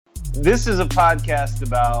This is a podcast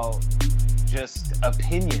about just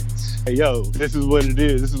opinions. Hey, yo, this is what it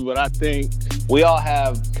is. This is what I think. We all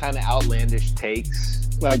have kind of outlandish takes.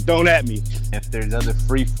 Like, don't at me. If there's other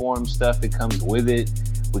free form stuff that comes with it,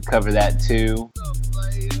 we cover that too.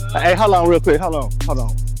 Hey, hold on real quick. Hold on.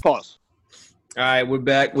 Pause. All right, we're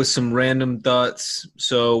back with some random thoughts.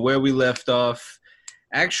 So where we left off,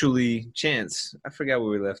 actually, Chance, I forgot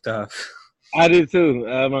where we left off. I did too.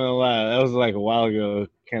 I'm not gonna lie. That was like a while ago.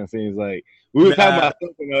 Kind of seems like we were talking about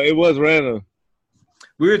something though. It was random.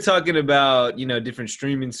 We were talking about, different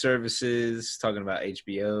streaming services, talking about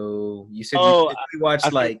HBO. You said you watched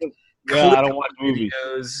I don't watch movies.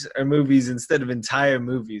 Videos or movies instead of entire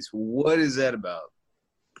movies. What is that about?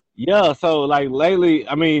 Yeah, so like lately,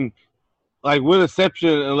 I mean, like with exception,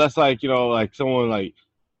 unless like someone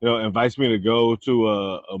invites me to go to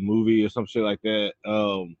a movie or some shit like that.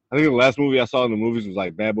 I think the last movie I saw in the movies was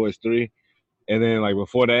like Bad Boys 3. And then like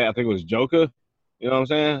before that, I think it was Joker. You know what I'm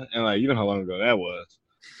saying? And like, you know how long ago that was.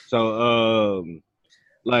 So,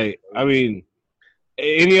 I mean,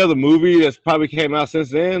 any other movie that's probably came out since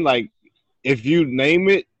then, like if you name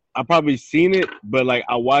it, I probably seen it, but like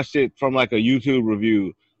I watched it from like a YouTube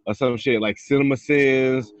review or some shit like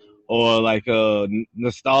CinemaSins or like a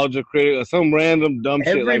Nostalgia Critic or some random dumb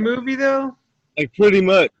shit. Every movie though? Like pretty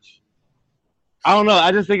much. I don't know.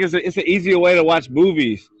 I just think it's an easier way to watch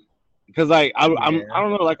movies. Because like I don't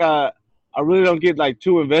know, like I really don't get like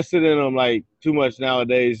too invested in them like too much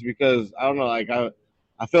nowadays because I don't know, like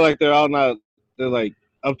I feel like they're like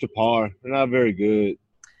up to par. They're not very good.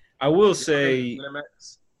 I will say,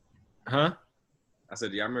 Cinemax? Huh? I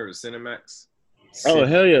said, yeah, I remember Cinemax. Oh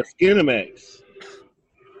hell yeah, Skinemax.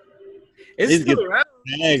 It's still around.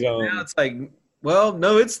 Now it's like, well,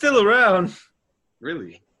 no, it's still around.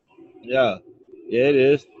 Really? Yeah, it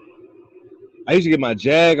is. I used to get my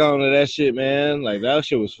Jag on to that shit, man. Like that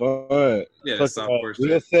shit was fun. Yeah, that's software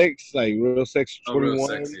Real Sex, like Real Sex 21. Real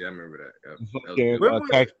Sex, yeah, I remember that. Fucking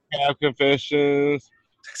Cab Confessions.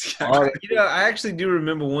 I actually do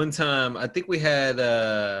remember one time. I think we had.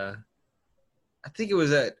 I think it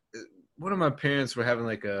was at one of my parents were having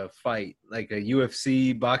like a fight, like a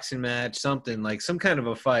UFC boxing match, something like some kind of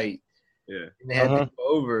a fight. Yeah, and they had to go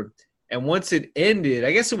over. And once it ended,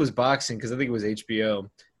 I guess it was boxing because I think it was HBO.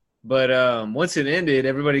 But once it ended,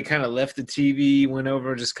 everybody kind of left the TV, went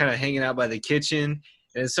over, just kind of hanging out by the kitchen.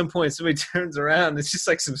 And at some point, somebody turns around. It's just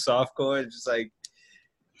like some softcore. It's just like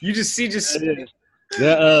you just see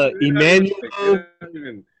Emmanuel.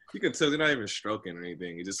 You can tell they're not even stroking or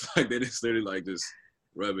anything. It's just like they just literally like just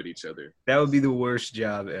rub at each other. That would be the worst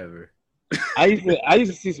job ever. I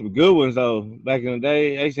used to see some good ones though back in the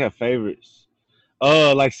day. I used to have favorites.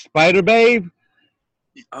 Like Spider Babe.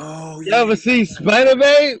 Oh, you ever see Spider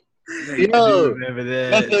Babe? Yo, remember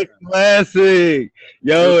that. That's a classic.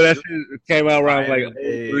 Yo, that shit came out around like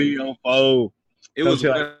 03 or 04. It was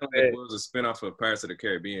a spinoff of Pirates of the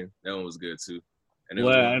Caribbean. That one was good too. And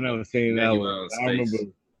I never seen that one. I remember.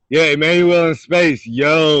 Yeah, Emmanuel in Space.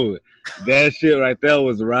 Yo, that shit right there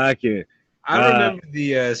was rocking. I remember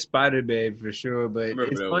the Spider Babe for sure, but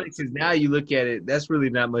it's funny because now you look at it, that's really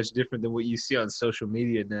not much different than what you see on social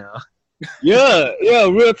media now. Yeah,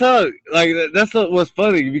 real talk. Like that's what's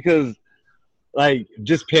funny because like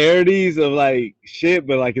just parodies of like shit,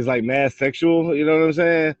 but like it's like mad sexual. You know what I'm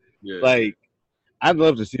saying? Yeah. Like I'd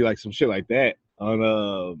love to see like some shit like that on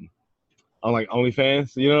like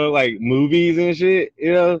OnlyFans. You know, like movies and shit.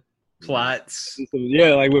 You know, plots.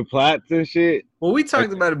 Yeah, like with plots and shit. Well, we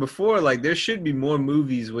talked about it before. Like there should be more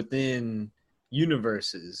movies within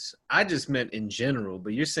universes. I just meant in general,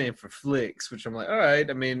 but you're saying for flicks, which I'm like, all right.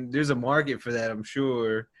 I mean, there's a market for that, I'm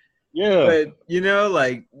sure. Yeah. But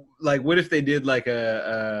like what if they did like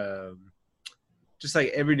a just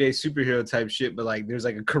like everyday superhero type shit, but like there's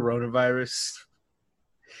like a coronavirus.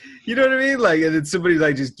 You know what I mean? Like, and then somebody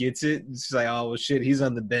like just gets it. It's just like, oh well, shit, he's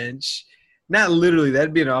on the bench. Not literally.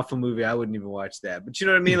 That'd be an awful movie. I wouldn't even watch that. But you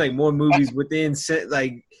know what I mean? Like more movies within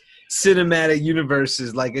like cinematic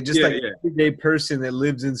universes, like everyday person that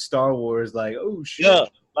lives in Star Wars, like oh shit. Yeah,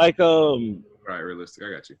 like right, realistic.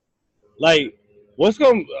 I got you. Like what's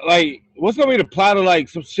gonna be the plot of like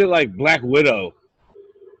some shit like Black Widow?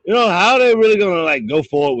 You know how they really gonna like go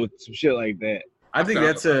forward with some shit like that? I think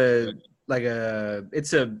that's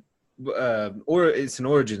it's an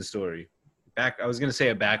origin story. I was gonna say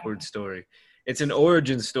a backward story. It's an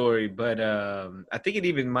origin story, but I think it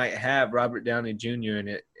even might have Robert Downey Jr. in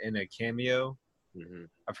it in a cameo. Mm-hmm.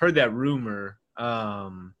 I've heard that rumor.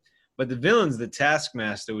 But the villain's the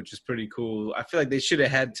Taskmaster, which is pretty cool. I feel like they should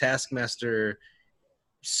have had Taskmaster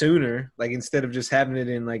sooner, like instead of just having it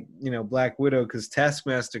in like, you know, Black Widow, because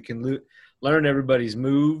Taskmaster can learn everybody's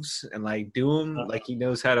moves and like do them. Like he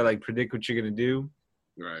knows how to like predict what you're gonna do.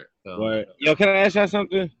 Right. So, Right. Yo, can I ask y'all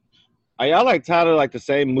something? Are y'all like tired of like the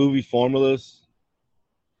same movie formulas?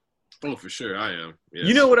 Oh, for sure, I am. Yes.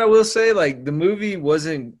 You know what I will say? Like the movie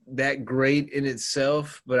wasn't that great in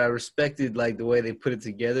itself, but I respected like the way they put it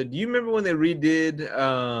together. Do you remember when they redid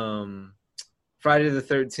Friday the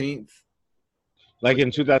 13th? Like in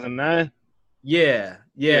 2009? Yeah.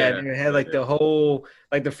 And it had like the whole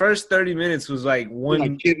like the first 30 minutes was like one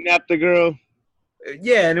Like kidnapped the girl.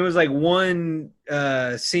 yeah, and it was like one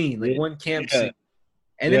scene, like one camp scene.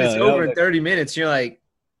 And then Yeah, it's that over was in like- 30 minutes. You're like,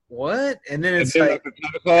 what? And then it's And then, like the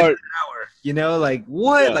title card. hour, you know, like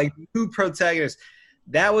what? Yeah. Like two protagonists.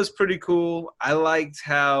 That was pretty cool. I liked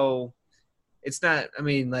how it's not, I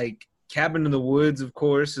mean, like Cabin in the Woods, of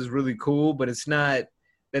course, is really cool, but it's not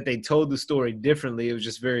that they told the story differently. It was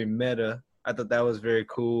just very meta. I thought that was very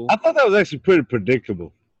cool. I thought that was actually pretty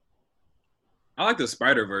predictable. I like the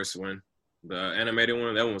Spider-Verse one, the animated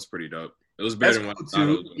one. That one was pretty dope. It was better That's than what cool I thought it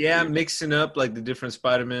was too. gonna Yeah, be. mixing up like the different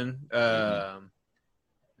Spider-Man.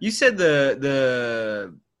 You said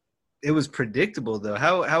the it was predictable though.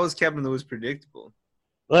 How was Cabin in the Woods predictable?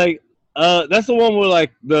 Like, that's the one where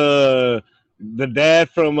like the dad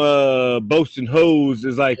from Boats and Hose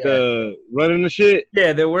is like running the shit.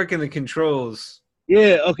 Yeah, they're working the controls.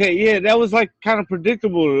 Yeah, okay, yeah, that was like kind of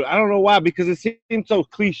predictable. I don't know why, because it seemed so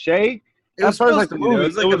cliche. It was At first, supposed like, to the be, though. movie, It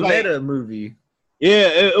was like it was a like- meta movie. Yeah,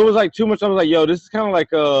 it was like too much. I was like, yo, this is kind of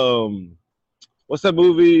like what's that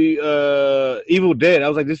movie? Evil Dead. I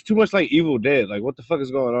was like, this is too much like Evil Dead. Like, what the fuck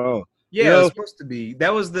is going on? Yeah, You it know? was supposed to be.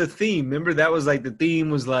 That was the theme. Remember, that was like the theme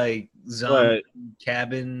was like zombie Right.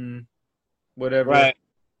 cabin, whatever.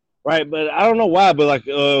 Right, but I don't know why, but like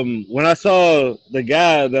when I saw the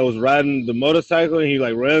guy that was riding the motorcycle and he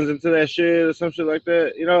like runs into that shit or some shit like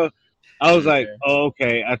that, you know, I was like, oh,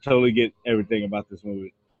 okay, I totally get everything about this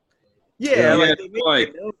movie. Yeah, Yeah, like, yeah, they made like-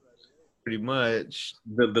 it over pretty much.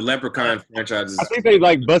 The Leprechaun franchise I is think they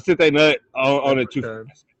like busted their nut on it too. Leprechaun.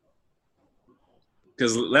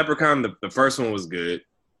 because Leprechaun the first one was good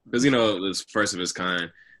because you know it was first of its kind.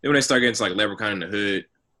 Then when they start getting to like Leprechaun in the Hood,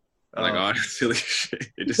 like all this silly shit,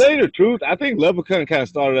 it To just tell you the truth, I think Leprechaun kind of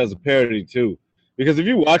started as a parody too, because if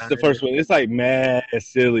you watch the first one, it's like mad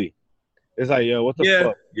silly. It's like, yo, what the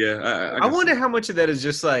fuck? yeah. I wonder how much of that is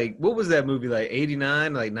just like, what was that movie, like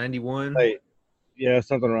 89, like 91? Like, yeah,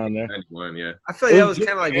 something around there. 91, yeah. I feel like that was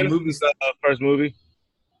kind of like a Jennifer's, movie. first movie.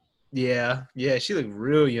 Yeah, she looked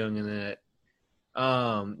real young in that.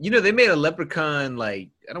 You know, they made a Leprechaun, like,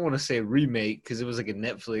 I don't want to say remake because it was like a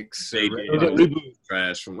Netflix. They or- did. It was a reboot.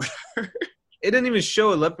 Trash from It didn't even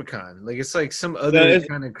show a leprechaun. Like, it's like some other it's-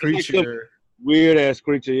 kind of it's like creature. Weird ass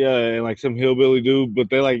creature, yeah, and like some hillbilly dude, but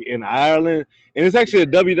they're like in Ireland, and it's actually a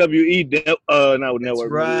WWE not That's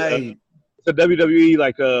network. right. It's a WWE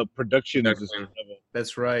like productions. or Production. something.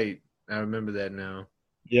 That's right. I remember that now.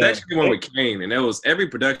 Yeah, That's actually the one with Kane, and that was every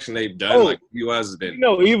production they've done. Oh. Like you guys has been you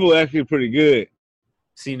know, Evil actually pretty good.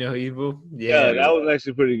 See No Evil? Yeah, Yeah. that was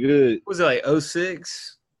actually pretty good. Was it like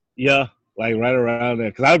 06? Yeah, like right around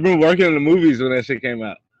there, because I've been working in the movies when that shit came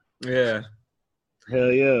out. Yeah.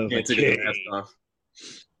 Hell yeah, can't take the mask off.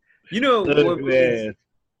 You know what movies yeah.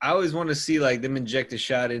 I always want to see like them inject a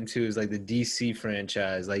shot into is like the DC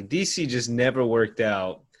franchise. Like DC just never worked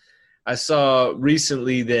out. I saw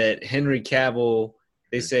recently that Henry Cavill,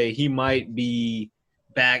 they say he might be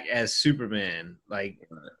back as Superman. Like,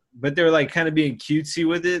 but they're like kind of being cutesy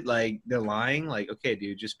with it. Like they're lying. Like, okay,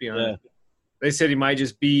 dude, just be honest. They said he might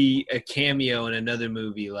just be a cameo in another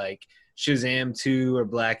movie, like Shazam 2 or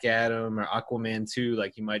Black Adam or Aquaman 2.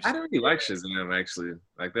 Like he might I just. didn't really like Shazam actually.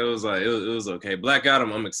 Like that was like it was okay. Black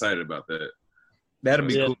Adam, I'm excited about that. That'll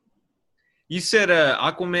be Yeah. cool. You said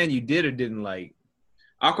Aquaman you did or didn't like?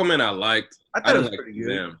 Aquaman, I liked. I I thought it didn't was like pretty good.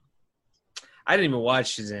 Shazam. I didn't even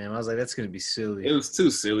watch Shazam. I was like, that's gonna be silly. It was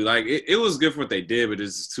too silly. Like it was good for what they did, but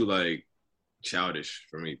it's just too like childish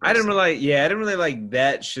for me. I didn't really like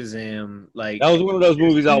that Shazam. Like That was one of those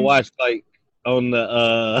movies I watched like on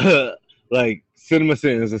the like Cinema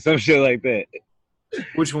Sins or some shit like that.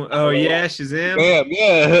 which one? Oh yeah, Shazam. Damn,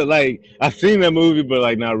 yeah, like I've seen that movie, but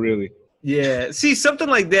like not really. Yeah. See, something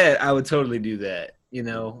like that, I would totally do that. You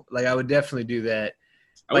know, like I would definitely do that.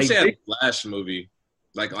 I wish like, they had a Flash movie,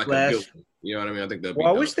 like Flash. a good one. You know what I mean? I think that'd be. Well,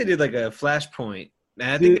 I dope. wish they did like a Flashpoint. And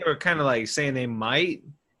I think they were kind of like saying they might.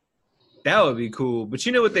 That would be cool. But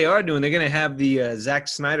you know what they are doing? They're gonna have the Zack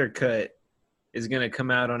Snyder cut is gonna come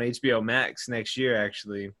out on HBO Max next year.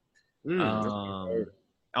 Actually,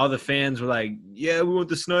 all the fans were like, "Yeah, we want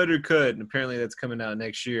the Snyder cut," and apparently that's coming out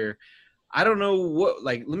next year. I don't know what.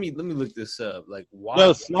 Like, let me look this up. Like, why?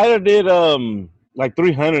 No, Snyder did like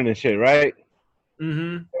 300 and shit, right?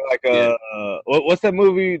 Mm-hmm. Like what's that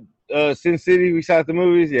movie? Sin City. We saw at the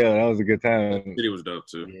movies. Yeah, that was a good time. City was dope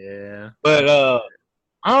too. Yeah. But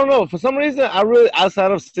I don't know. For some reason, I really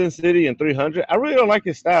outside of Sin City and 300, I really don't like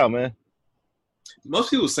his style, man.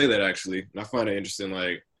 Most people say that actually, and I find it interesting.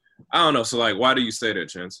 Like, I don't know. So, like, why do you say that,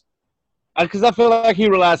 Chance? Because I feel like he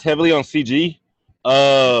relies heavily on CG,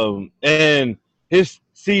 and his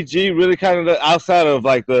CG really kind of outside of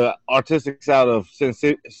like the artistic side of Sin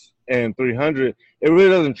City and 300, it really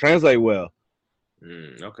doesn't translate well.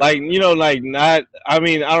 Okay. Like, you know, like not. I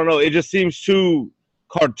mean, I don't know. It just seems too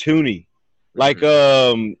cartoony. Like,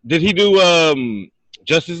 did he do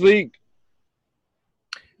Justice League?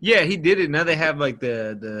 Yeah, he did it. Now they have like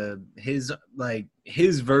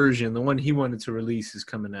his version, the one he wanted to release, is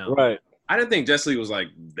coming out. Right. I didn't think Justice League was like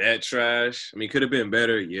that trash. I mean, could have been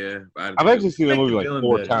better, yeah. But I've actually seen that Make movie the like villain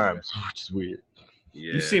 4 better. times, which is weird.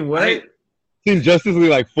 Yeah. You've seen what? I've seen Justice League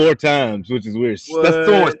like 4 times, which is weird. What? That's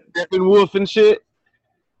the one with Steppenwolf and shit.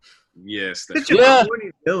 Yes. Such a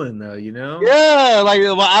corny villain, though. You know? Yeah, like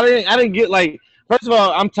well, I didn't get like. First of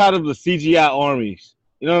all, I'm tired of the CGI armies.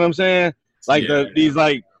 You know what I'm saying? Like these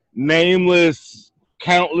like nameless,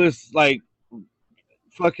 countless like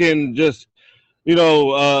fucking just. You know,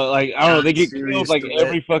 like I don't know, they get killed like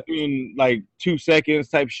every fucking like 2 seconds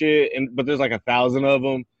type shit, but there's like 1,000 of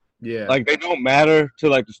them. Yeah. Like they don't matter to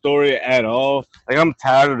like the story at all. Like I'm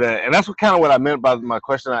tired of that, and that's what I meant by my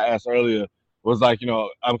question I asked earlier was like, you know,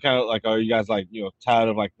 I'm kind of like, are you guys like, you know, tired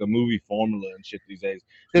of like the movie formula and shit these days?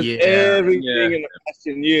 Because everything in the past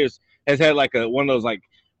 10 years has had like one of those like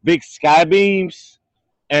big sky beams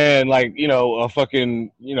and like, you know, a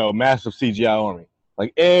fucking, you know, massive CGI army.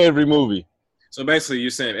 Like every movie. So basically,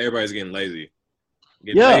 you're saying everybody's getting lazy.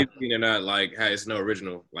 Yeah. Lazy and not like, hey, it's no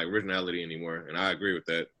originality anymore. And I agree with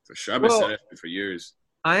that for sure. I've been saying that for years.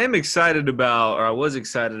 I was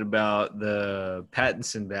excited about the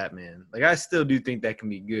Pattinson Batman. Like, I still do think that can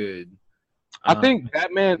be good. I think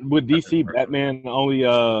Batman with DC, Batman only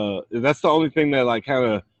that's the only thing that like kind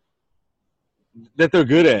of that they're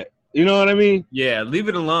good at. You know what I mean? Yeah, leave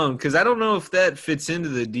it alone because I don't know if that fits into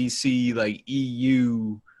the DC like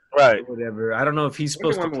EU. Right. Or whatever. I don't know if he's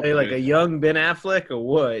supposed to play like a young Ben Affleck or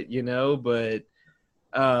what, you know, but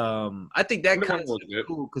I think that kind of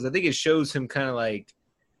cool because I think it shows him kind of like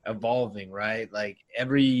evolving, right? Like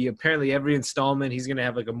apparently every installment he's gonna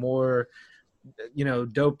have like a more, you know,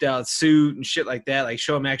 doped out suit and shit like that. Like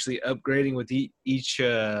show him actually upgrading with each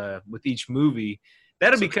movie.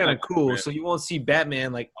 That'll be kind of cool. So you won't see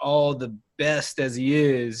Batman like all the best as he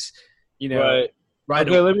is, you know. Right.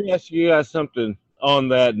 Okay, let me ask you guys something. On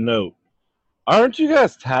that note, aren't you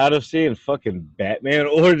guys tired of seeing fucking Batman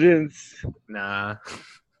origins? Nah,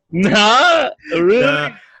 really?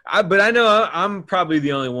 Nah. But I know I'm probably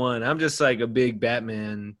the only one. I'm just like a big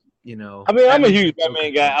Batman, you know. I mean, I'm a huge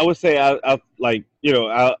Batman guy. I would say, I like, you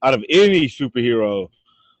know, out of any superhero,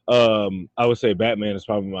 I would say Batman is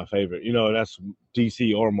probably my favorite. You know, that's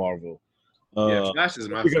DC or Marvel. Flash is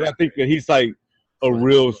my favorite. Because I think that he's like a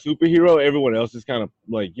real superhero. Everyone else is kind of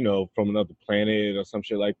like, you know, from another planet or some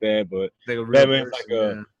shit like that. But like Batman's like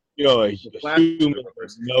you know, a human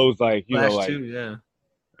knows like, you Flash know, like too, yeah.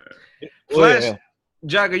 Flash,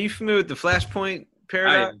 Jock, are you familiar with the Flashpoint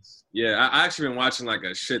paradox? I actually been watching like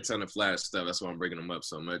a shit ton of Flash stuff. That's why I'm bringing them up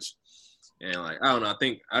so much. And like, I don't know. I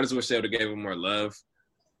think I just wish they would have gave him more love,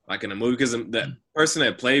 like in the movie, because that person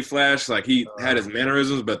that played Flash, like he had his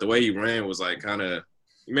mannerisms, but the way he ran was like kind of.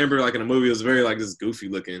 Remember, like in the movie, it was very like this goofy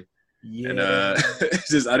looking, and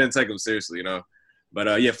just I didn't take him seriously, you know. But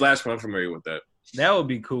Flashpoint, I'm familiar with that. That would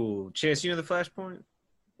be cool. Chance, you know the Flashpoint?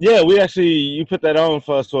 Yeah, you put that on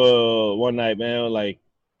for us for one night, man. Like,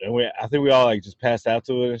 and I think we all like just passed out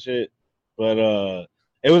to it and shit. But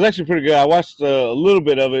it was actually pretty good. I watched a little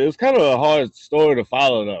bit of it. It was kind of a hard story to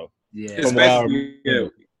follow, though. Yeah, it's basically,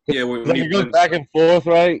 when he goes back and forth,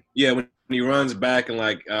 right? Yeah, when he runs back and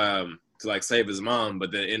like to like save his mom,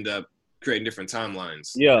 but then end up creating different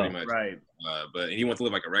timelines. Yeah, pretty much. Right. But he wants to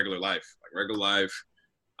live like a regular life.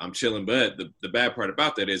 I'm chilling, but the bad part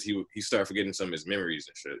about that is he started forgetting some of his memories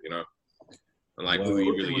and shit, you know, and like who he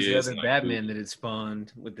really was is. The other Batman that it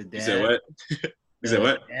spawned with the dad. You said what? You said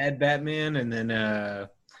what? Dad Batman and then the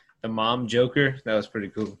mom Joker. That was pretty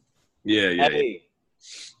cool. Yeah. Hey,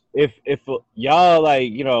 if y'all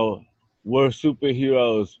like, you know, were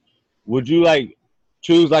superheroes, would you like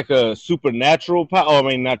choose like a supernatural power? I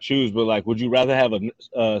mean, not choose, but like, would you rather have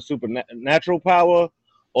a supernatural power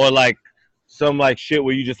or like some like shit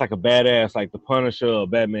where you just like a badass, like the Punisher or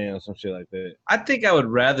Batman or some shit like that? I think I would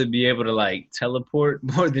rather be able to like teleport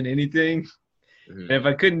more than anything. Mm-hmm. And if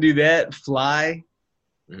I couldn't do that, fly.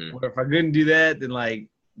 Mm-hmm. Or if I couldn't do that, then like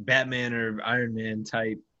Batman or Iron Man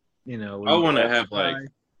type. You know, I want to have like,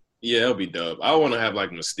 yeah, it'll be dope. I want to have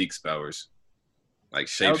like Mystique's powers, like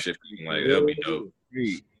shape shifting. Like that'll be dope.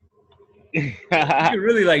 You could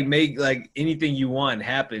really like make like anything you want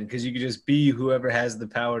happen because you could just be whoever has the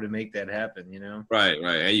power to make that happen, you know? Right,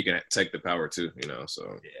 and you can take the power too, you know.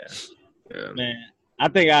 So yeah. Man, I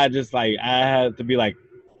think I had to be like,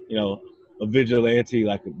 you know, a vigilante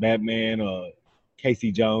like Batman or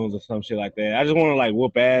Casey Jones or some shit like that. I just want to like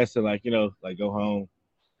whoop ass and like, you know, like go home.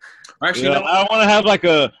 Actually, you know, I don't want to have like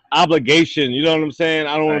a obligation. You know what I'm saying?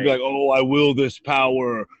 I don't want to be like, oh, I will this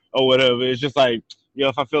power or whatever. It's just like, you know,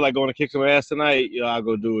 if I feel like going to kick some ass tonight, you know, I'll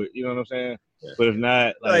go do it. You know what I'm saying? Yeah. But if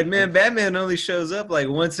not, like man, Batman only shows up like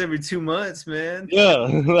once every 2 months, man. Yeah,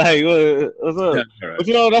 like what's up? Yeah, right. But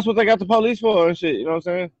you know, that's what they got the police for and shit. You know what I'm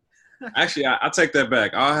saying? Actually, I'll take that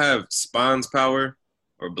back. I'll have Spawn's power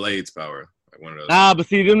or Blade's power. Like one of those. Nah, but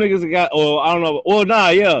see, them niggas got. Well, I don't know. Well, nah,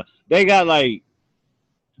 yeah, they got like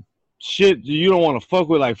shit you don't want to fuck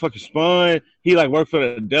with, like fucking Spawn. He like worked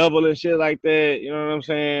for the devil and shit like that. You know what I'm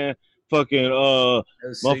saying? Fucking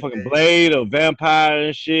motherfucking Blade, a vampire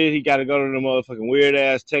and shit. He got to go to the motherfucking weird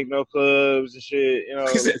ass techno clubs and shit. You know,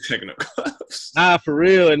 he said techno clubs. Nah, for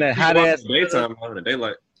real. And that hot ass daytime on the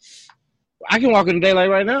daylight. I can walk in the daylight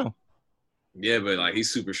right now. Yeah, but like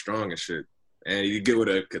he's super strong and shit, and you get with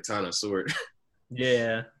a katana sword.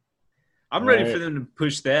 Yeah, I'm ready for them to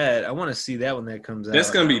push that. I want to see that when that comes out.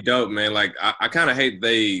 That's gonna be dope, man. Like I kind of hate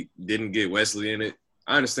they didn't get Wesley in it.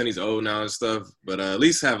 I understand he's old now and stuff, but at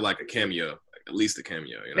least have like a cameo, like at least a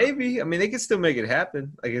cameo. You know? Maybe. I mean, they could still make it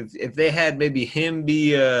happen. Like if they had maybe him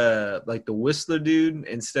be like the Whistler dude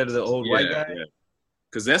instead of the old white guy. Yeah.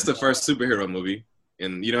 Because that's the first superhero movie,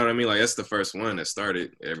 and you know what I mean. Like that's the first one that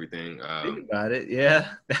started everything. Think about it.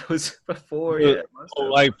 Yeah, that was before. Yeah,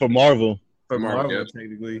 like for Marvel. For Marvel,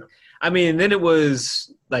 technically. I mean, then it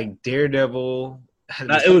was like Daredevil.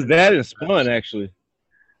 It was that and Spawn actually.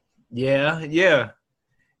 Yeah.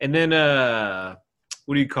 And then,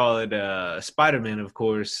 what do you call it? Spider-Man, of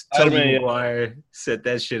course. Tobey Maguire set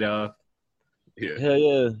that shit off. Yeah. Hell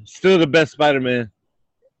yeah. Still the best Spider-Man.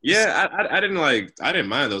 Yeah, I didn't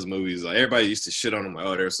mind those movies. Like everybody used to shit on them. Like,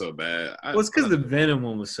 oh, they're so bad. Well, it's because the Venom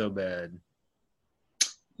one was so bad.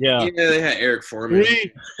 Yeah. Yeah, they had Eric Foreman.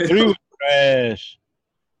 Three was trash.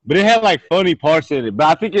 But it had like funny parts in it. But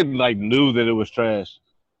I think it like knew that it was trash.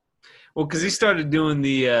 Well, because he started doing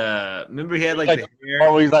the remember he had like the hair.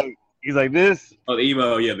 Oh, he's like this. Oh, the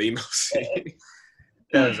emo scene.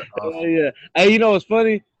 That was awful. Yeah. Hey, you know what's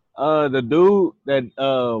funny? The dude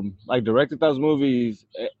that like directed those movies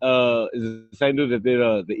is the same dude that did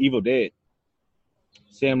the Evil Dead.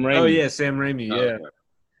 Sam Raimi. Oh yeah, Sam Raimi. Yeah. Okay.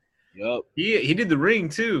 Yup. He did The Ring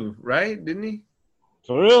too, right? Didn't he?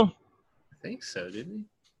 For real? I think so. Didn't he?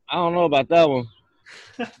 I don't know about that one.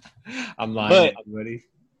 I'm lying, buddy.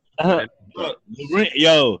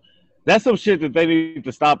 Yo, that's some shit that they need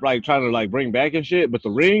to stop like trying to like bring back and shit. But The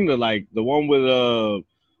Ring, the one with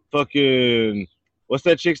fucking what's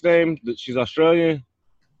that chick's name? She's Australian.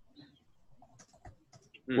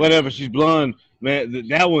 Whatever, she's blonde. Man,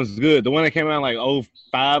 that one's good. The one that came out like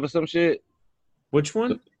 2005 or some shit. Which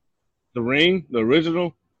one? The Ring, the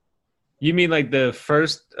original. You mean like the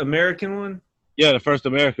first American one? Yeah, the first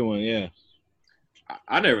American one. Yeah.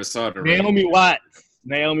 I never saw The Ring. Naomi Watts.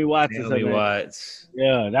 Naomi Watts.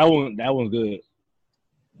 Yeah, that one's good.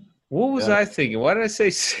 What was I thinking? Why did I say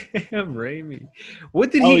Sam Raimi?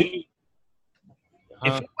 What did he?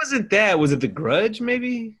 If it wasn't that, was it The Grudge?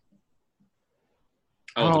 Maybe.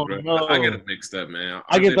 Oh, The Grudge. I get it mixed up, man.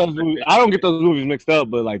 I get those movies. I don't get those movies mixed up,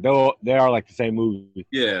 but like they are like the same movie.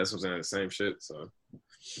 Yeah, that's what I'm saying. The same shit. So.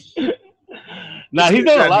 Nah, he's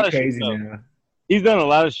done a lot of shit. He's done a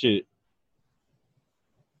lot of shit.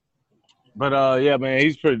 But yeah, man,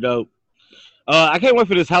 he's pretty dope. I can't wait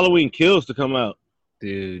for this Halloween Kills to come out.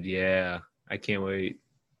 Dude, yeah. I can't wait.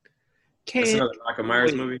 That's another Michael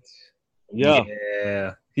Myers movie? Yeah.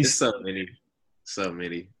 Yeah. He's so many. So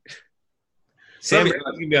many. Sam Raimi's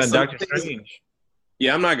gonna be on Doctor Strange.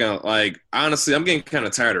 Yeah, I'm not gonna honestly, I'm getting kind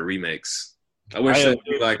of tired of remakes. I wish they'd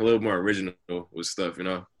be like a little more original with stuff, you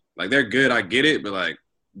know? Like they're good, I get it, but like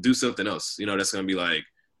do something else. You know, that's gonna be like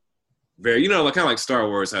very, you know, like kind of like Star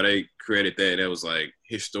Wars, how they created that was like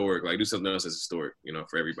historic. Like do something else that's historic, you know,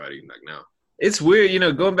 for everybody like now. It's weird, you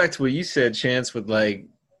know, going back to what you said, Chance, with like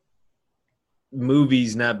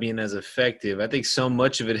movies not being as effective. I think so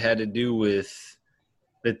much of it had to do with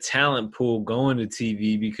the talent pool going to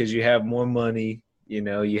TV because you have more money, you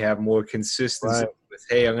know, you have more consistency with,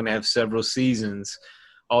 hey, I'm going to have several seasons.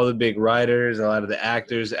 All the big writers, a lot of the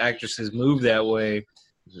actors, actresses move that way.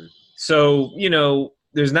 Mm-hmm. So, you know,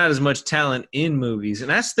 there's not as much talent in movies,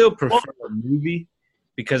 and I still prefer a movie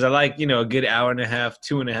because I like a good hour and a half,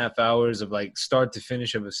 2.5 hours of like start to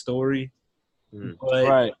finish of a story. But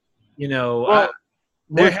Right. there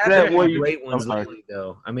what's have that been where you- great ones I'm sorry. lately,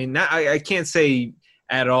 though. I mean, I can't say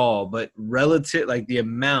at all, but relative, like the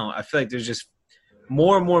amount, I feel like there's just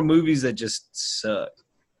more and more movies that just suck.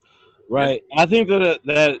 Right. I think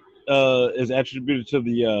that is attributed to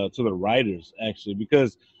the writers actually,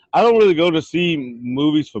 because I don't really go to see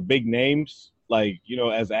movies for big names like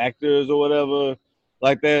as actors or whatever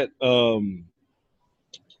like that.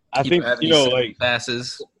 I think like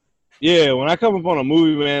passes. yeah, when I come upon a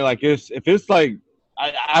movie, man, like if it's like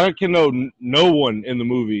I can know no one in the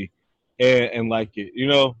movie and like it,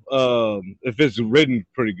 if it's written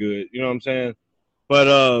pretty good, you know what I'm saying? But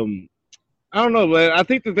I don't know, man. I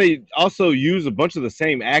think that they also use a bunch of the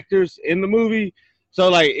same actors in the movie, so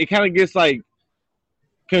like it kind of gets like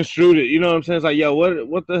construed. You know what I'm saying? It's like, yo,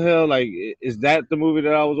 what the hell? Like, is that the movie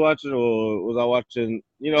that I was watching, or was I watching?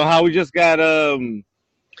 How we just got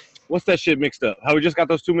what's that shit mixed up? How we just got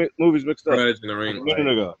those two movies mixed up Grudge and The Ring. a minute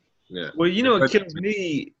ago? Yeah. Well, what kills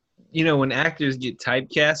me, when actors get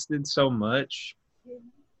typecasted so much,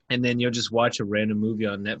 and then you'll just watch a random movie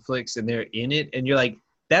on Netflix and they're in it, and you're like,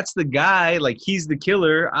 that's the guy, like he's the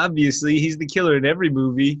killer. Obviously, he's the killer in every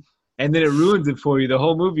movie, and then it ruins it for you. The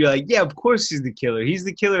whole movie, you're like, yeah, of course he's the killer. He's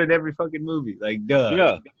the killer in every fucking movie. Like, duh.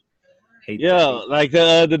 Yeah, Hate yeah. that. Like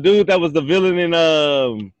the dude that was the villain in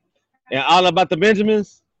All About the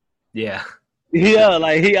Benjamins. Yeah. Yeah,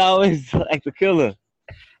 like he always like the killer.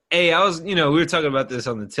 Hey, I was, we were talking about this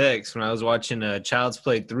on the text when I was watching Child's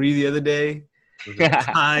Play 3 the other day.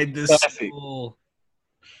 Hide the Classic. soul.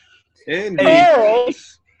 And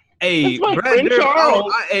Hey, That's my Brad friend Dourif.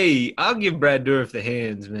 Charles. I'll give Brad Dourif the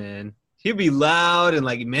hands, man. He'll be loud and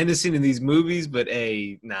like menacing in these movies, but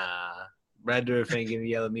nah, Brad Dourif ain't gonna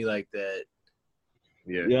yell at me like that.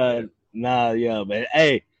 Yeah, yeah, man.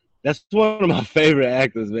 Hey, that's one of my favorite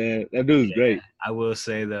actors, man. That dude's great. I will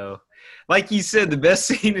say though, like you said, the best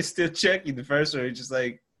scene is still Chucky. The first one, it's just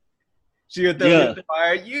like she gonna throw me in the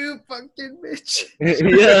fire. You fucking bitch.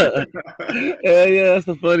 Yeah, yeah, that's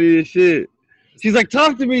the funniest shit. She's like,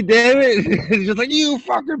 talk to me, damn it. She's just like, you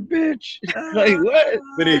fucking bitch. Like, what?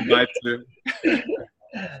 Then he bites her.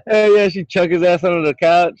 Hell yeah, she chuck his ass under the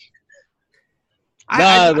couch.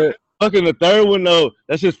 The third one, though,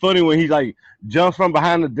 that's just funny when he, like, jumps from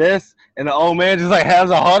behind the desk and the old man just, like, has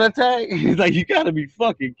a heart attack. He's like, you gotta be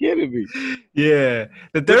fucking kidding me. Yeah.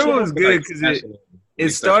 The third one was good because it Like,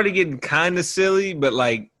 started getting kind of silly, but,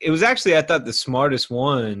 like, it was actually, I thought, the smartest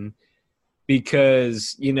one.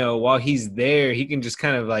 Because, while he's there, he can just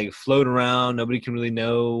kind of like float around. Nobody can really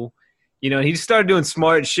know. He just started doing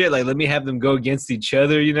smart shit. Like, let me have them go against each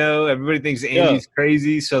other, Everybody thinks Andy's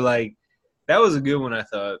crazy. So, like, that was a good one, I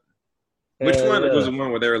thought. Which one was the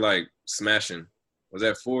one where they were like smashing? Was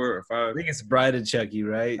that 4 or 5? I think it's Bride of Chucky,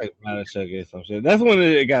 right? Like, some shit. That's when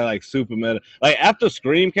it got, like, super meta. Like, after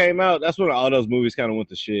Scream came out, that's when all those movies kind of went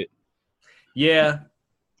to shit. Yeah.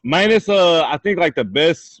 Minus, I think like the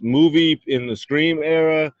best movie in the Scream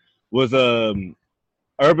era was Urban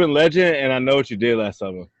Legend, and I Know What You Did Last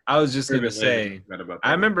Summer. I was just gonna Urban say, Legend.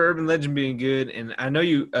 I remember Urban Legend being good, and I know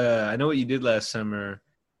What You Did Last Summer.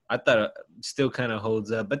 I thought it still kind of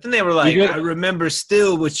holds up, but then they were like, I remember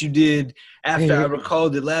still what you did after I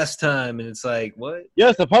recalled it last time, and it's like, what?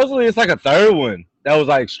 Yeah, supposedly it's like a third one that was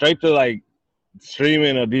like straight to like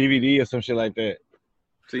streaming a DVD or some shit like that.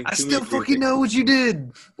 See, I still fucking know what you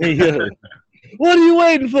did. Yeah. What are you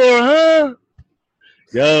waiting for, huh?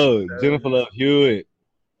 Yo, Jennifer Love Hewitt.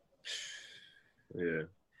 Yeah.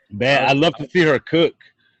 Bad. I'd love to see her cook.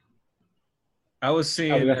 I was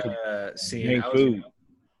seeing, Food.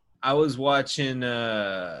 I was watching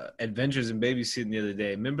Adventures in Babysitting the other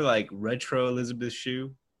day. Remember, like, retro Elizabeth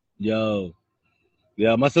Shue? Yo.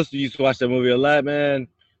 Yeah, my sister used to watch that movie a lot, man.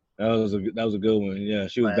 That was a good one. Yeah,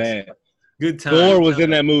 she was bad. Good time. Thor was in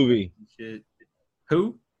that movie. Shit.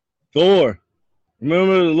 Who? Thor.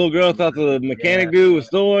 Remember the little girl thought the mechanic dude was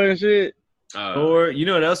Thor and shit? Or you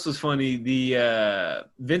know what else was funny? The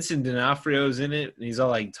Vincent D'Onofrio's in it, and he's all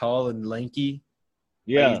like tall and lanky.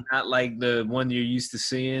 Yeah, like, he's not like the one you're used to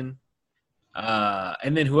seeing.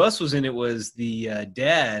 And then who else was in it was the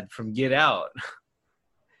dad from Get Out.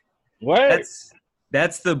 What?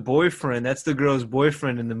 That's the boyfriend. That's the girl's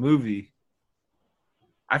boyfriend in the movie.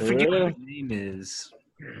 I forget what his name is.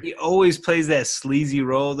 He always plays that sleazy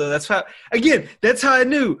role, though. That's how I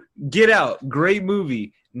knew. Get Out, great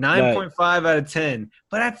movie. 9.5 out of 10.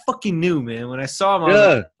 But I fucking knew, man. When I saw him, I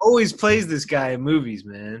was like, always plays this guy in movies,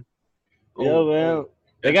 man. Yeah, man.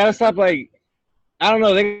 They gotta stop like I don't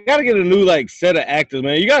know. They got to get a new like set of actors,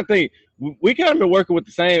 man. You got to think we kind of been working with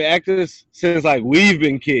the same actors since like we've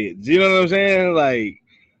been kids. You know what I'm saying? Like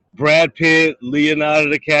Brad Pitt,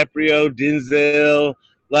 Leonardo DiCaprio, Denzel.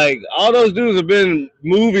 Like all those dudes have been in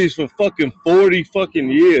movies for fucking 40 fucking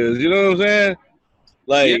years. You know what I'm saying?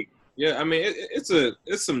 Like, yeah. I mean,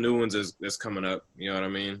 it's some new ones that's coming up. You know what I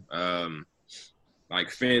mean? Like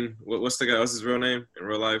Finn. What's the guy? What's his real name in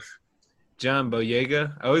real life? John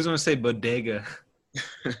Boyega. I always want to say Bodega.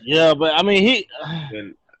 yeah, but I mean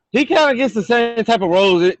he kind of gets the same type of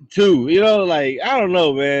roles too. You know, like I don't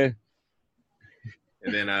know, man.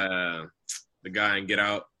 And then the guy in Get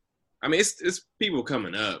Out. I mean, it's people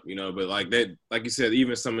coming up, you know, but like that, like you said,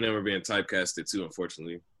 even some of them are being typecasted too,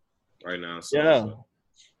 unfortunately, right now. So, yeah.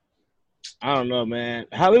 I don't know, man.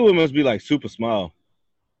 Hollywood must be like super small.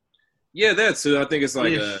 Yeah, that too. I think it's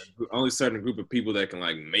like only certain group of people that can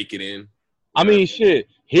like make it in. I mean, shit.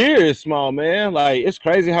 Here is small, man. Like it's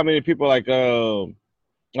crazy how many people like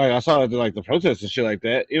I saw like the protests and shit like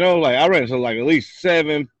that. You know, like I ran into like at least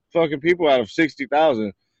 7 fucking people out of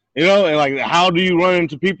 60,000. You know, and like how do you run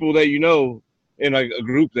into people that you know in like a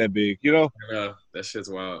group that big? You know, that shit's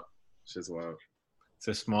wild. Shit's wild. It's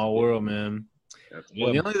a small world, man. Yeah.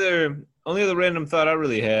 Well, the only other random thought I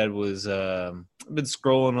really had was I've been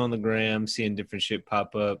scrolling on the gram, seeing different shit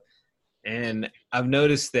pop up, and I've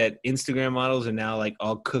noticed that Instagram models are now like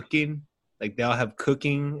all cooking. Like they'll have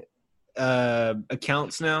cooking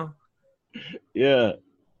accounts now. Yeah.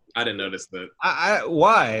 I didn't notice that.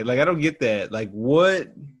 Why? Like I don't get that. Like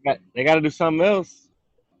what? They got to do something else.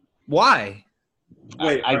 Why?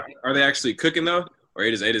 Wait, are they actually cooking though, or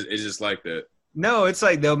it's just like that? No, it's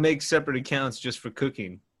like they'll make separate accounts just for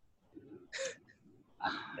cooking.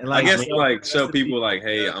 And like, I guess like show people like,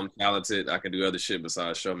 hey, I'm talented. I can do other shit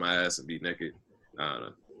besides show my ass and be naked. I don't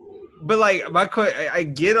know. But like I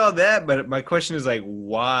get all that, but my question is like,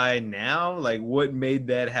 why now? Like, what made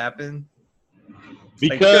that happen?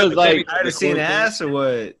 Because like tired of seeing ass or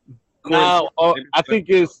what? No, I think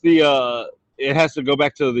it's it has to go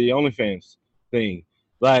back to the OnlyFans thing.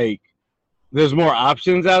 Like, there's more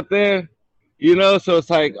options out there, you know. So it's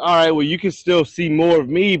like, all right, well, you can still see more of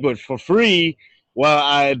me, but for free, while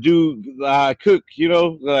I cook, you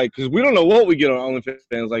know, like because we don't know what we get on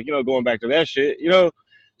OnlyFans. Like, you know, going back to that shit, you know.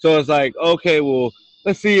 So it's like, okay, well,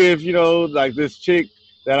 let's see if you know, like this chick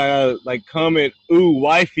that I like comment, ooh,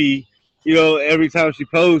 wifey. You know, every time she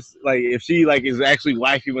posts, like if she like is actually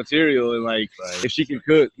wifey material and like if she can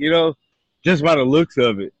cook, you know, just by the looks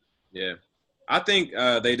of it. Yeah, I think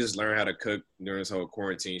they just learn how to cook during this whole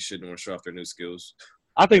quarantine shit and want to show off their new skills.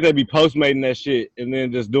 I think they'd be postmating that shit and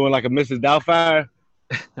then just doing like a Mrs. Doubtfire.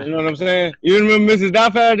 You know what I'm saying? You remember Mrs.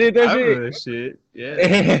 Doubtfire did that shit? I remember that shit.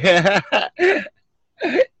 Yeah.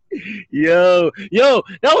 yo,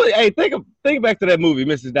 that was hey. Think back to that movie,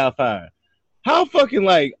 Mrs. Doubtfire. How fucking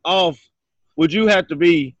like off would you have to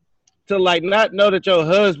be to like not know that your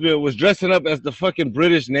husband was dressing up as the fucking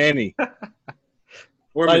British nanny?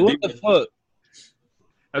 Or like what the fuck?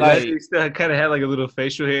 Like, he still kind of had like a little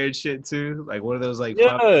facial hair and shit too, like one of those like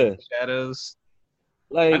shadows.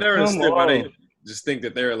 Like I never understood why they just think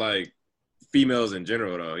that they're like females in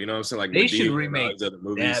general, though. You know what I'm saying? Like they should remake that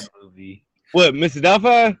movie. What, Mrs.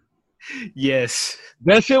 Doubtfire? Yes.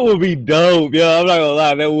 That shit would be dope, yo. I'm not gonna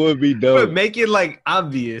lie, that would be dope. But make it like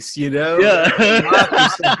obvious, you know? Yeah.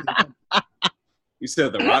 You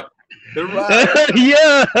said The Rock? The Rock.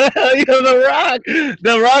 yeah, The Rock.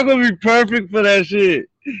 The Rock would be perfect for that shit.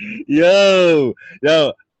 Yo,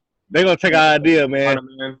 they gonna take our idea, man.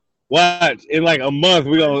 Watch, in like a month,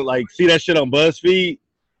 we gonna like see that shit on BuzzFeed.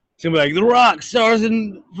 She'll be like, The Rock stars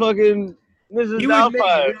in fucking Mrs. He Doubtfire. would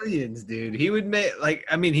make millions, dude. He would make like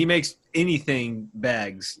I mean, he makes anything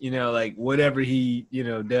bags, you know, like whatever he, you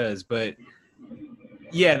know, does. But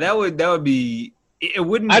yeah, that would be it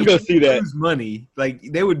wouldn't I'd go see that. Lose money. Like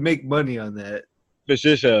they would make money on that. For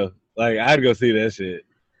sure. Like I'd go see that shit.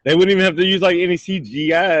 They wouldn't even have to use like any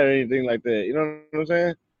CGI or anything like that. You know what I'm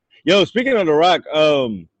saying? Yo, speaking of The Rock,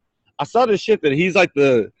 I saw this shit that he's like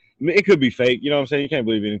it could be fake, you know what I'm saying? You can't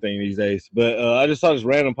believe anything these days. But I just saw this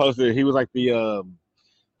random post that he was like the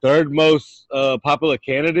third most popular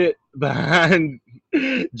candidate behind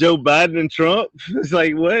Joe Biden and Trump. It's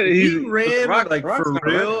like, what? He ran Rock, like Rock's for not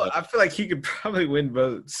real. right. I feel like he could probably win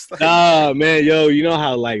votes. Like, Nah, man, yo, you know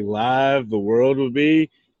how like live the world would be?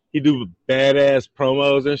 He do badass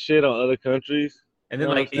promos and shit on other countries. and then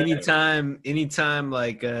You know like what I'm saying? anytime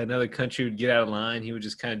like another country would get out of line, he would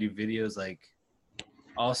just kind of do videos like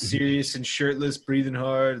all serious and shirtless, breathing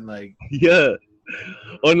hard, and like Yeah.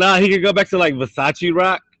 Or nah, he could go back to like Versace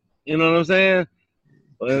rock. You know what I'm saying?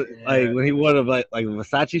 Like when he wore like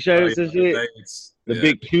Versace shirts and shit. The Yeah.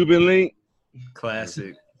 big Cuban link.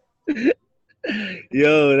 Classic.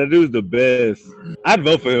 Yo, that dude's the best. I'd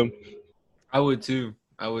vote for him. I would too.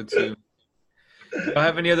 Y'all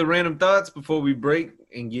have any other random thoughts before we break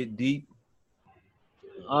and get deep?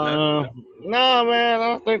 No, man, I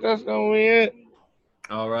don't think that's gonna be it.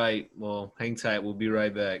 All right. Well, hang tight. We'll be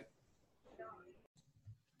right back.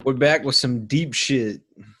 We're back with some deep shit,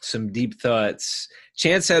 some deep thoughts.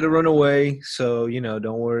 Chance had to run away, so,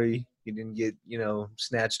 don't worry. He didn't get,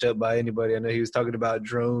 snatched up by anybody. I know he was talking about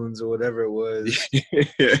drones or whatever it was. Yeah,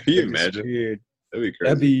 you They imagine? disappeared. That'd be crazy.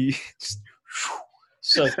 That'd be just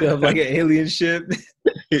sucked up like an alien ship.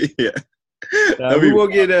 Yeah. We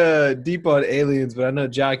won't get deep on aliens, but I know,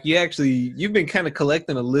 Jock, you've been kind of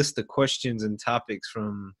collecting a list of questions and topics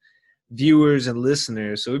from viewers and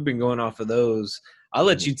listeners, so we've been going off of those. I'll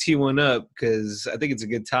let you tee one up because I think it's a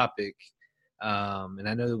good topic, and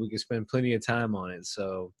I know that we can spend plenty of time on it.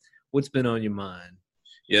 So what's been on your mind?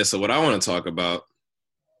 Yeah, so what I want to talk about,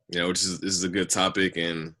 this is a good topic,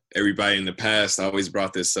 and everybody in the past always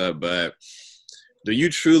brought this up, but do you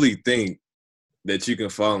truly think that you can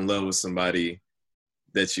fall in love with somebody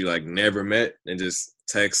that you never met and just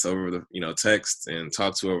text over the, text and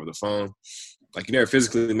talk to over the phone? Like you never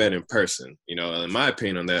physically met in person, in my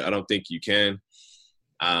opinion on that, I don't think you can.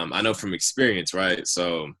 I know from experience, right?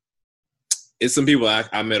 So it's some people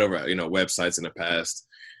I met over, websites in the past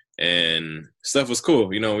and stuff was cool.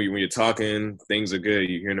 When you're talking, things are good.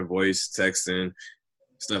 You're hearing a voice, texting,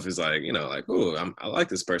 stuff is oh, I like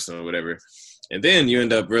this person or whatever. And then you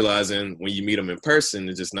end up realizing when you meet them in person,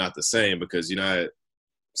 it's just not the same because you're not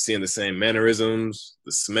seeing the same mannerisms,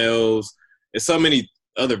 the smells. There's so many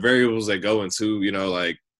other variables that go into,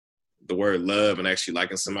 the word love and actually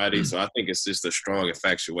liking somebody. So I think it's just a strong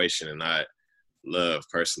infatuation and not love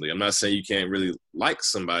personally. I'm not saying you can't really like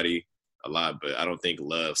somebody a lot, but I don't think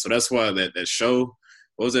love. So that's why that show,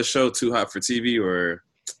 what was that show, Too Hot for TV, or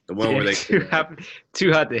the one where they too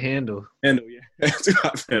hot to handle. Handle, yeah. Too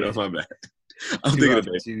Hot for Handle, my bad. I'm thinking of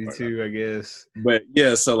that TV too, I guess. But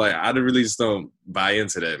yeah, so I really just don't buy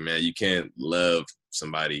into that, man. You can't love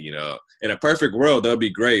somebody, in a perfect world, that'd be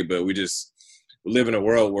great, but we live in a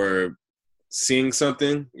world where seeing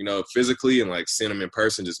something, physically and seeing them in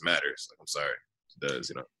person just matters. I'm sorry, it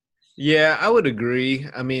does, Yeah, I would agree.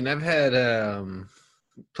 I mean, I've had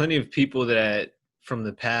plenty of people that from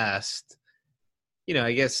the past,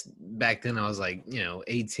 I guess back then I was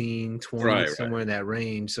 18, 20, somewhere in that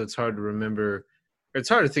range. So it's hard to remember, or it's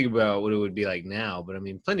hard to think about what it would be like now. But I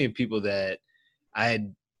mean, plenty of people that I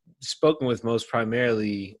had spoken with most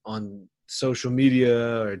primarily on social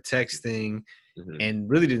media or texting, and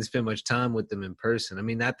really didn't spend much time with them in person. I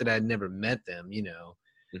mean, not that I'd never met them,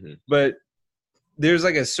 but there's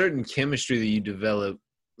a certain chemistry that you develop,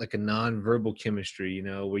 like a nonverbal chemistry,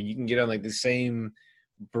 where you can get on the same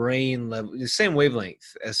brain level, the same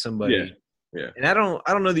wavelength as somebody. Yeah. And I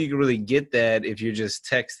don't know that you can really get that if you're just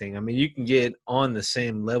texting. I mean, you can get on the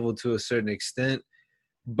same level to a certain extent,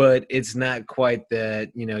 but it's not quite that,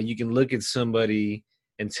 you can look at somebody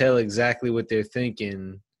and tell exactly what they're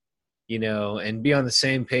thinking, and be on the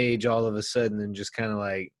same page all of a sudden and just kind of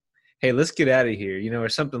hey, let's get out of here, or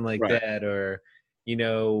something like that. Or,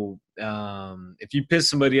 if you piss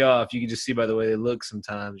somebody off, you can just see by the way they look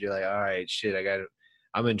sometimes. You're like, all right, shit,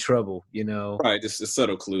 I'm in trouble, Right, just the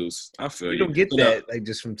subtle clues. I feel you don't get that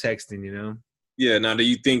just from texting, Yeah. Now, do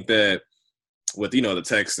you think that with the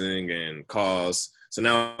texting and calls, so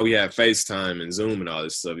now we have FaceTime and Zoom and all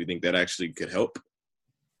this stuff, you think that actually could help,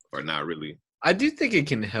 or not really? I do think it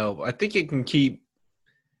can help. I think it can keep,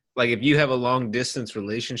 if you have a long distance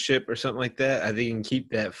relationship or something like that, I think you can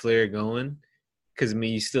keep that flare going. Because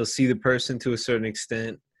you still see the person to a certain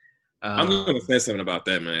extent. I'm going to say something about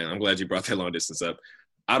that, man. I'm glad you brought that long distance up.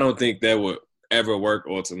 I don't think that would ever work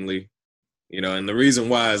ultimately, and the reason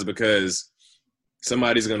why is because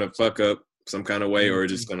somebody's going to fuck up some kind of way or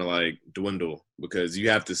just going to dwindle because you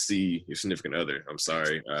have to see your significant other. I'm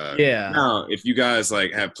sorry. Yeah. Now, if you guys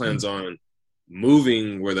have plans on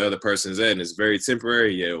moving where the other person's at and it's very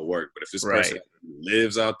temporary, yeah, it'll work. But if this person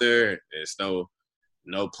lives out there and it's no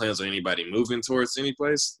plans on anybody moving towards any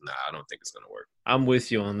place, nah, I don't think it's going to work. I'm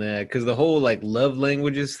with you on that because the whole love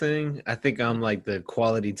languages thing, I think I'm the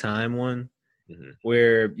quality time one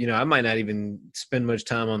where, I might not even spend much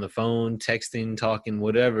time on the phone, texting, talking,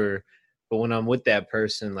 whatever. But when I'm with that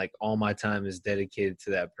person, all my time is dedicated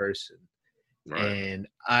to that person. Right. And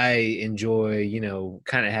I enjoy,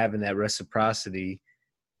 kind of having that reciprocity,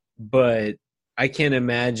 but I can't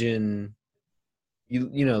imagine you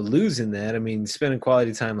losing that. I mean, spending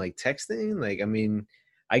quality time texting, I mean,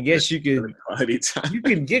 I guess you could Quality time. you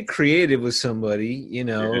can get creative with somebody,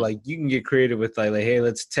 Yeah. like you can get creative with like, hey,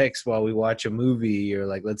 let's text while we watch a movie, or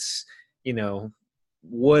like let's,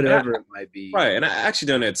 whatever it might be. Right, and I actually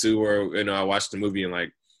done that too, where I watched the movie and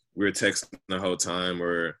like we were texting the whole time,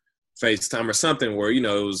 or FaceTime or something, where it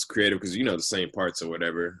was creative because the same parts or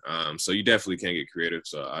whatever. So you definitely can get creative.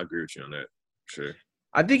 So I agree with you on that. Sure.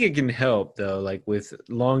 I think it can help though, like with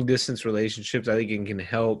long distance relationships. I think it can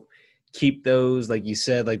help keep those, like you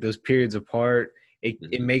said, like those periods apart.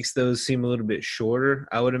 It makes those seem a little bit shorter,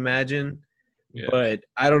 I would imagine. Yeah. But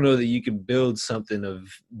I don't know that you can build something of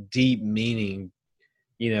deep meaning,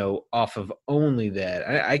 off of only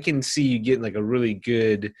that. I can see you getting like a really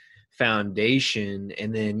good foundation,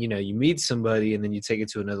 and then, you meet somebody and then you take it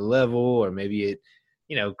to another level, or maybe it,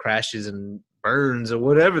 crashes and burns or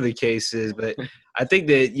whatever the case is. But I think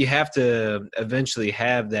that you have to eventually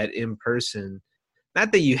have that in person.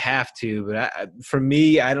 Not that you have to, but for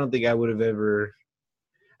me, I don't think I would have ever.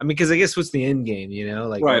 I mean, because I guess what's the end game,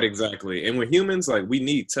 Like, right, exactly. And with humans, like we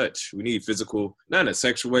need touch, we need physical, not in a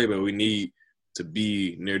sexual way, but we need to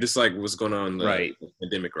be near. Just like what's going on in the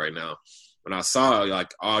pandemic right now. When I saw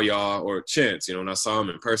like all y'all or Chance, when I saw him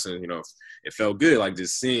in person, it felt good. Like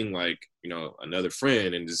just seeing like another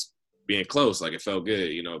friend and just being close, like it felt good,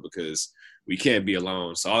 because we can't be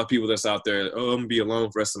alone. So all the people that's out there, I'm gonna be alone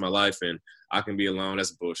for the rest of my life, and I can be alone.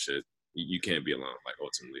 That's bullshit. You can't be alone, like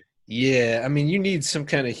ultimately. Yeah, I mean, you need some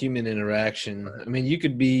kind of human interaction. I mean, you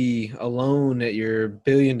could be alone at your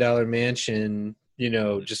billion-dollar mansion,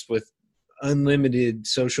 just with unlimited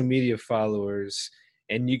social media followers,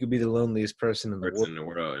 and you could be the loneliest person in the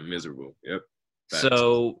world and miserable. Yep. Facts.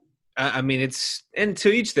 So, I mean, and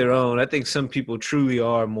to each their own. I think some people truly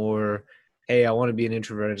are more, hey, I want to be an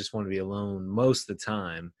introvert. I just want to be alone most of the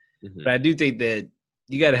time. Mm-hmm. But I do think that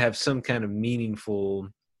you got to have some kind of meaningful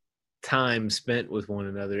time spent with one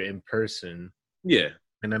another in person. Yeah.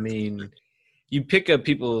 And I mean, you pick up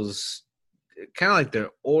people's kind of like their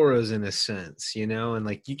auras in a sense, and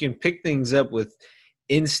like you can pick things up with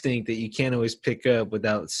instinct that you can't always pick up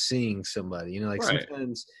without seeing somebody, like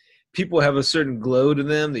sometimes people have a certain glow to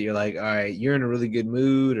them that you're like, all right, you're in a really good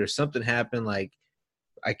mood or something happened. Like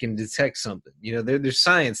I can detect something, there's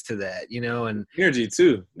science to that, and energy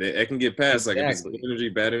too. It can get past like if it's good energy,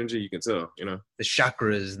 bad energy, you can tell, the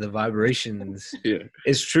chakras, the vibrations. Yeah.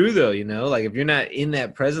 It's true though, like if you're not in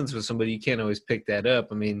that presence with somebody, you can't always pick that up.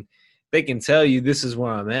 I mean, they can tell you this is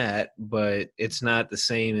where I'm at, but it's not the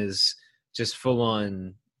same as just full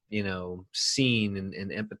on, seeing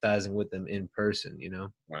and empathizing with them in person,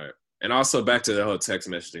 Right. And also back to the whole text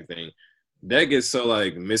messaging thing. That gets so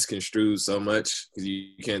like misconstrued so much because you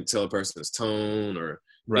can't tell a person's tone or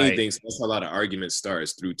anything. So that's how a lot of arguments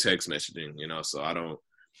starts through text messaging, So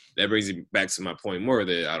that brings me back to my point more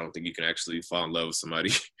that I don't think you can actually fall in love with somebody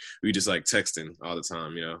who you just like texting all the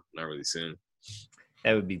time, not really seeing.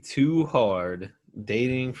 That would be too hard,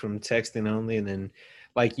 dating from texting only. And then,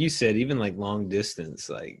 like you said, even like long distance,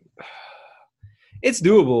 like it's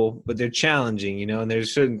doable, but they're challenging, and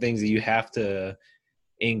there's certain things that you have to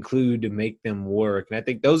include to make them work. And I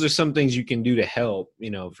think those are some things you can do to help,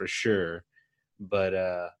 for sure. But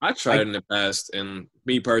I tried in the past, and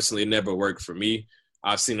me personally, it never worked for me.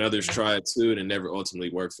 I've seen others try it too, and it never ultimately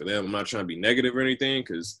worked for them. I'm not trying to be negative or anything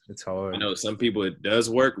because it's hard. I know some people it does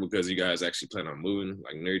work because you guys actually plan on moving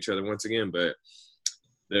like near each other once again, but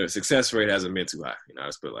the success rate hasn't been too high.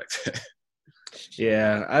 Let's put it like that.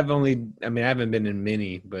 Yeah, I haven't been in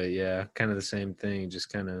many, but yeah, kind of the same thing. Just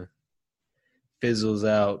kind of fizzles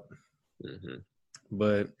out. Mm-hmm.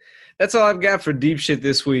 But that's all I've got for deep shit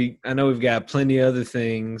this week. I know we've got plenty of other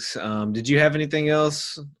things. Did you have anything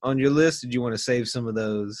else on your list? Did you want to save some of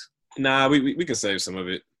those? Nah, we can save some of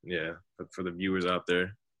it. Yeah, for the viewers out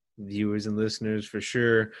there. Viewers and listeners, for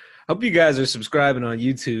sure. Hope you guys are subscribing on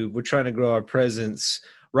YouTube. We're trying to grow our presence.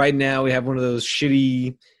 Right now, we have one of those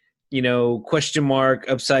shitty, question mark,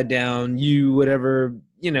 upside down, whatever,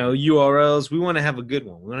 URLs. We want to have a good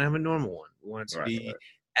one. We want to have a normal one. We want it to be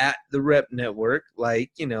at the Rep Network, like,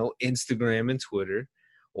 Instagram and Twitter,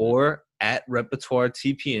 or at Repertoire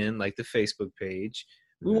TPN, like the Facebook page.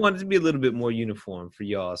 We want it to be a little bit more uniform for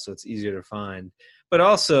y'all so it's easier to find. But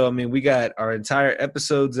also, we got our entire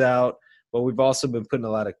episodes out, but we've also been putting a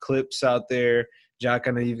lot of clips out there. Jock,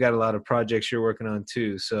 I know you've got a lot of projects you're working on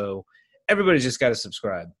too, so everybody's just got to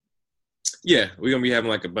subscribe. Yeah, we're going to be having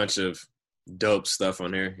like a bunch of dope stuff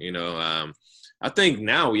on here, I think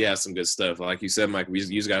now we have some good stuff. Like you said, Mike, you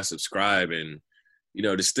just got to subscribe and,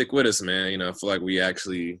 just stick with us, man. I feel like we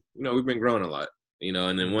actually, we've been growing a lot,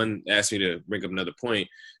 and then one asked me to bring up another point.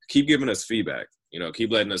 Keep giving us feedback.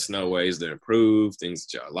 keep letting us know ways to improve, things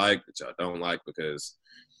that y'all like, that y'all don't like, because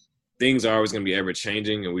things are always going to be ever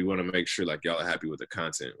changing, and we want to make sure like y'all are happy with the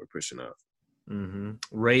content we're pushing out. Mm-hmm.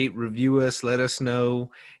 Rate, review us, let us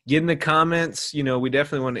know. Get in the comments. We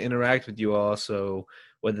definitely want to interact with you all. So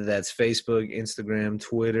whether that's Facebook, Instagram,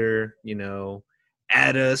 Twitter,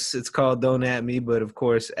 add us. It's called Don't At Me, but of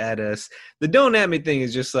course, add us. The Don't At Me thing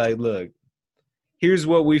is just like, look, here's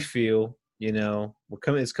what we feel.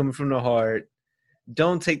 It's coming from the heart.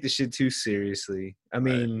 Don't take the shit too seriously. I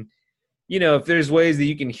mean, if there's ways that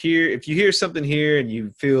you can hear, if you hear something here and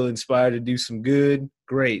you feel inspired to do some good,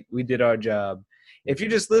 great. We did our job. If you're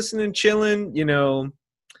just listening, chilling,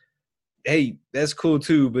 hey, that's cool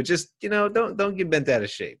too. But just, don't get bent out of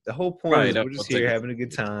shape. The whole point is we're just here having a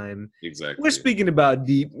good time. Exactly. We're speaking about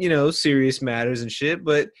deep, serious matters and shit,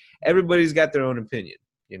 but everybody's got their own opinion,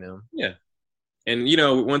 Yeah. And,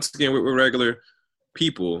 once again, we're regular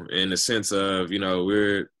people in the sense of,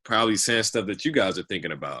 we're probably saying stuff that you guys are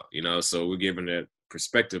thinking about, so we're giving that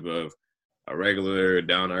perspective of a regular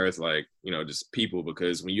down to earth, like, just people,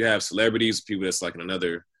 because when you have celebrities, people that's like in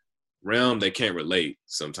another realm, they can't relate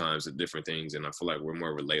sometimes to different things. And I feel like we're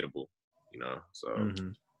more relatable, so. Mm-hmm.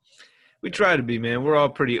 We try to be, man. We're all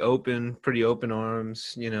pretty open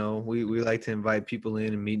arms. We like to invite people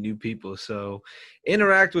in and meet new people. So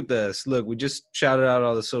interact with us. Look, we just shouted out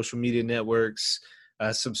all the social media networks.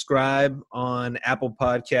 Subscribe on Apple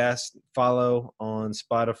Podcasts, follow on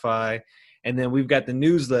Spotify. And then we've got the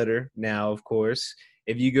newsletter now, of course.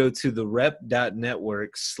 If you go to the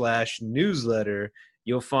rep.network/newsletter,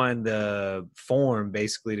 you'll find the form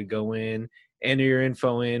basically to go in, enter your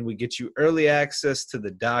info in. We get you early access to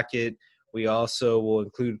the docket. We also will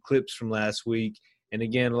include clips from last week. And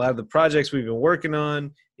again, a lot of the projects we've been working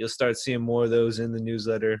on, you'll start seeing more of those in the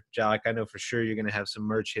newsletter. Jock, I know for sure you're going to have some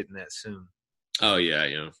merch hitting that soon. Oh, yeah,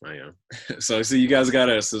 I am. So you guys got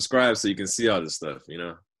to subscribe so you can see all this stuff,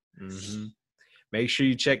 Mm-hmm. Make sure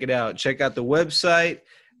you check it out. Check out the website,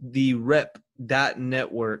 the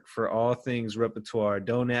rep.network, for all things repertoire.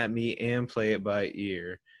 Don't At Me and Play It By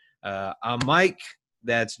Ear. I'm Mike.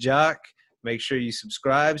 That's Jock. Make sure you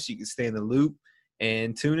subscribe so you can stay in the loop,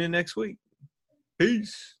 and tune in next week.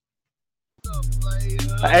 Peace.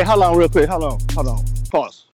 Hey, hold on real quick. Hold on. Pause.